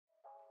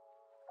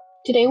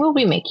Today we'll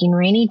be making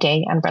rainy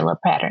day umbrella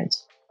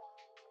patterns.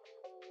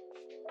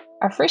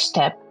 Our first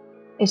step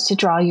is to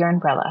draw your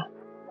umbrella.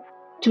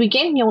 To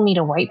begin, you'll need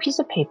a white piece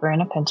of paper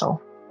and a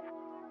pencil.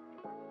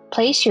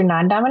 Place your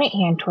non-dominant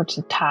hand towards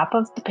the top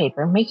of the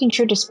paper, making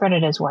sure to spread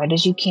it as wide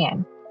as you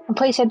can, and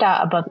place a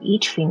dot above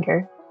each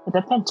finger with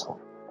a pencil.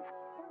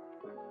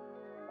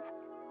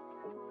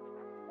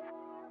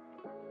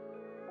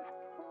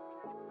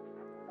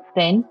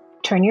 Then,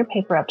 turn your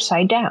paper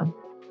upside down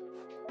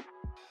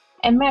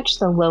and match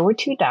the lower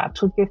two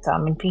dots with your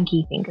thumb and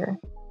pinky finger.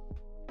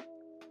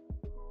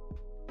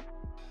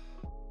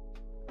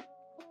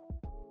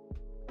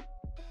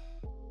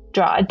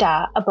 Draw a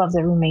dot above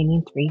the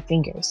remaining 3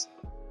 fingers.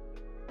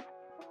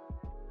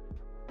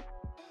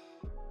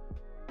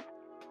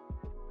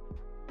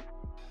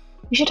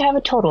 You should have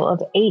a total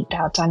of 8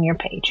 dots on your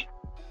page.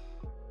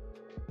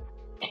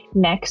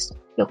 Next,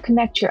 you'll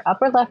connect your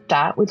upper left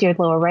dot with your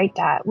lower right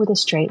dot with a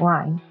straight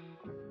line,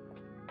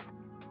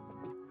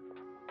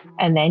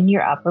 and then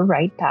your upper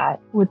right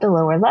dot with the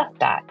lower left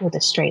dot with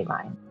a straight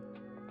line.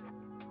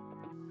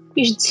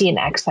 You should see an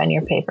X on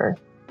your paper.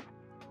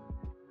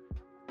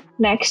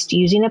 Next,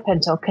 using a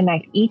pencil,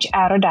 connect each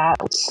outer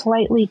dot with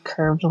slightly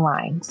curved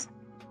lines.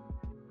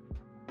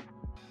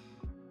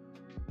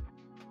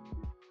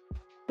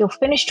 You'll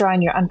finish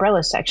drawing your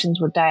umbrella sections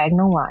with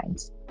diagonal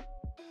lines.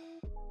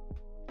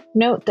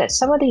 Note that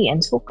some of the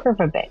ends will curve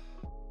a bit.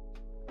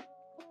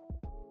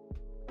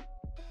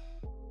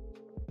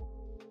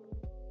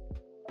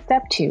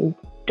 Step 2.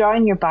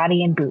 Drawing your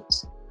body and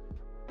boots.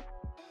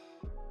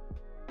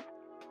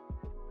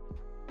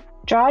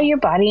 Draw your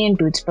body and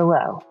boots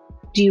below.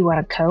 Do you want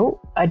a coat,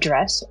 a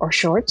dress, or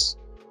shorts?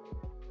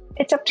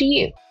 It's up to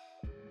you.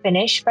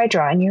 Finish by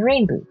drawing your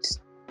rain boots.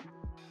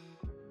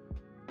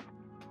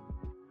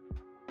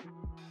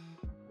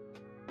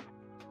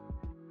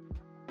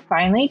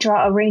 Finally,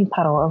 draw a rain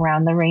puddle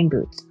around the rain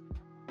boots.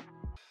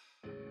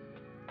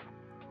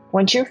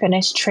 Once you're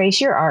finished, trace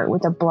your art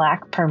with a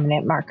black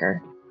permanent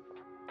marker.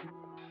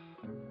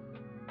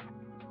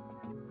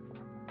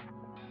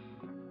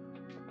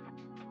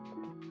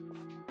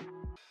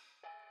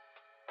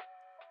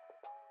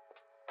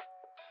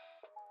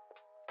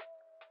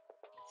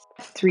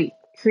 Step 3.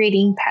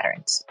 Creating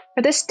patterns.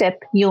 For this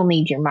step, you'll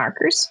need your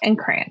markers and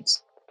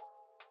crayons.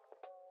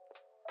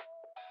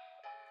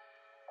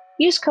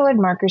 Use colored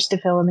markers to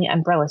fill in the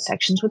umbrella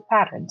sections with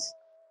patterns.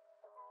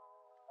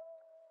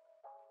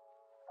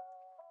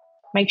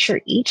 Make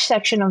sure each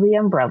section of the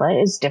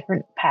umbrella is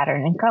different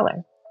pattern and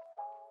color.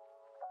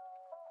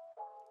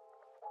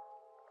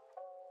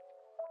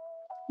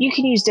 You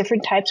can use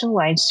different types of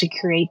lines to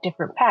create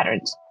different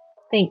patterns.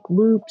 Think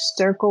loops,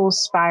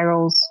 circles,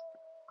 spirals,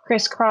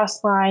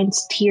 crisscross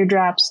lines,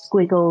 teardrops,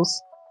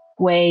 squiggles,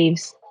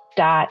 waves,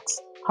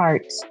 dots,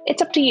 hearts.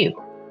 It's up to you.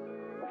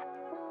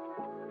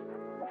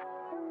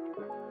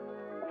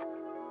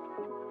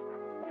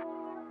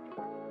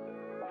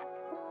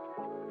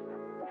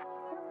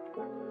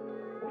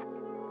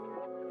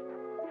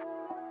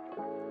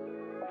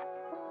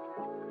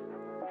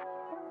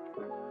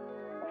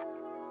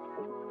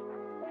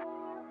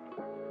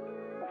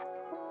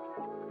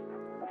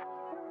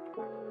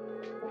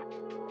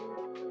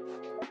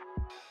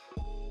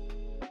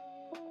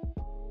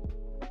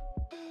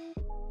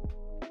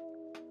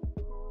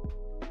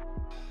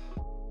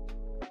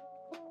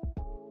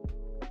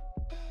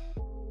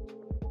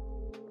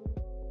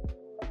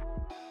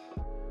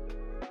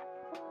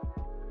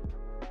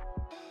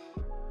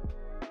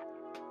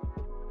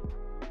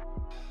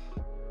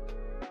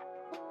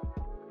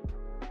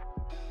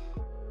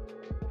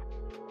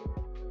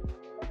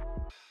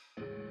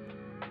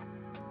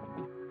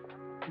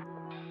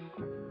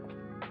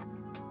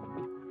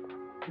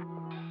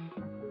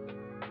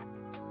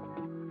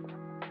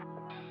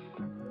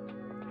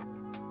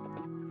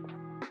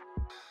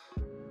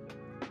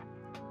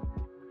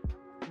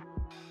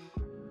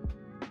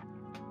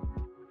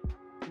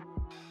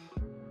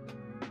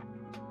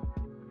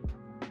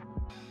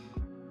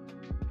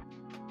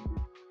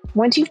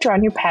 Once you've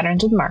drawn your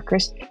patterns with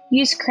markers,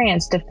 use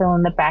crayons to fill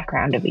in the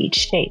background of each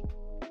shape.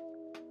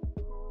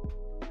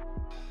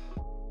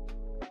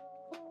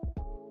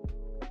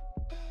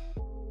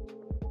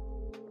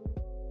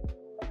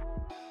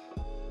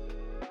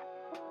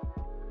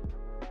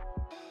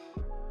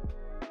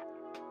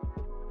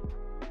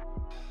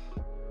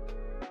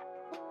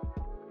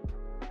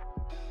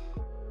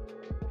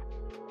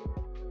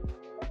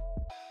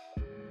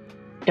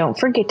 Don't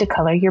forget to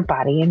color your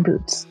body and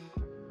boots.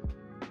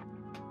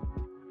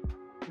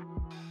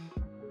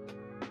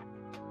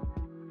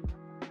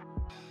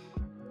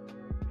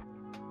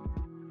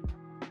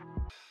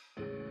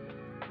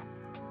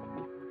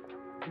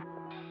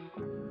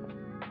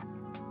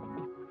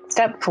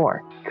 Step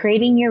 4.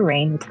 Creating your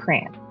rain with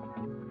crayon.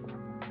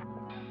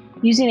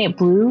 Using a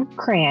blue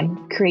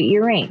crayon, create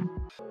your rain.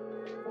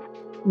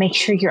 Make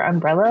sure your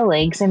umbrella,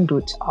 legs, and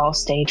boots all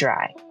stay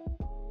dry.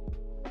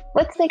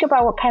 Let's think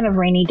about what kind of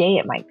rainy day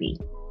it might be.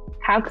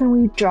 How can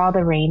we draw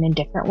the rain in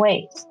different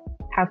ways?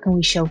 How can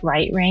we show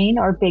light rain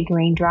or big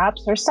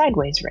raindrops or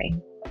sideways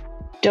rain?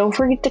 Don't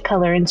forget to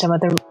color in some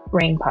of the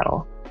rain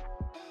puddle.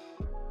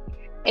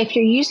 If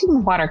you're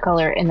using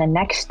watercolor in the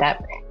next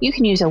step, you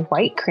can use a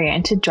white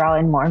crayon to draw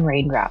in more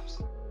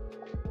raindrops.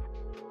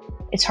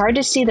 It's hard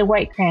to see the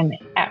white crayon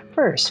at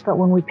first, but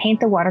when we paint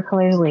the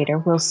watercolors later,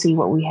 we'll see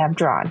what we have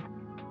drawn.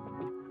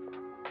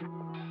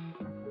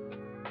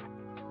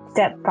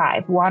 Step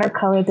 5.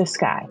 Watercolor the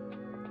sky.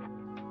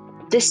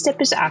 This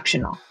step is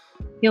optional.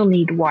 You'll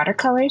need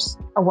watercolors,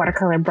 a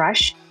watercolor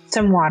brush,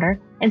 some water,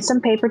 and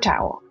some paper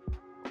towel.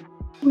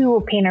 We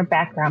will paint our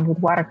background with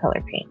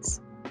watercolor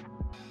paints.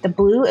 The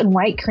blue and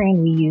white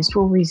crayon we used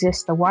will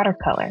resist the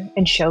watercolor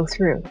and show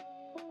through.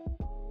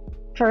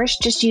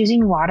 First, just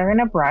using water and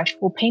a brush,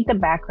 we'll paint the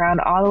background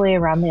all the way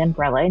around the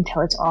umbrella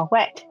until it's all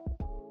wet.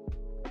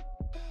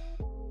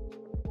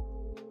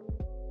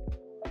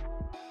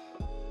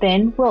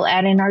 Then we'll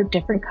add in our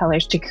different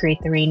colors to create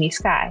the rainy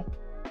sky.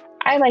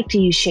 I like to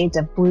use shades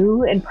of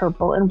blue and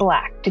purple and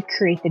black to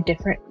create the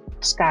different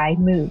sky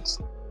moods.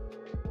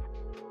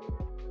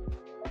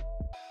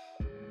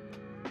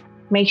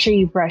 Make sure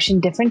you brush in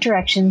different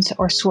directions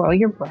or swirl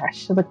your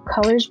brush so the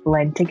colors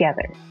blend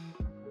together.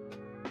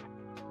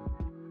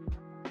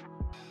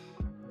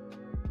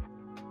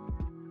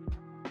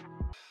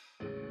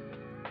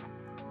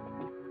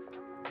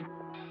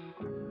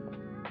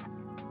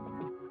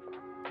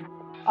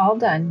 All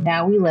done,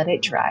 now we let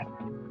it dry.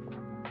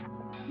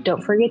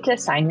 Don't forget to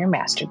sign your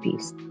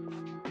masterpiece.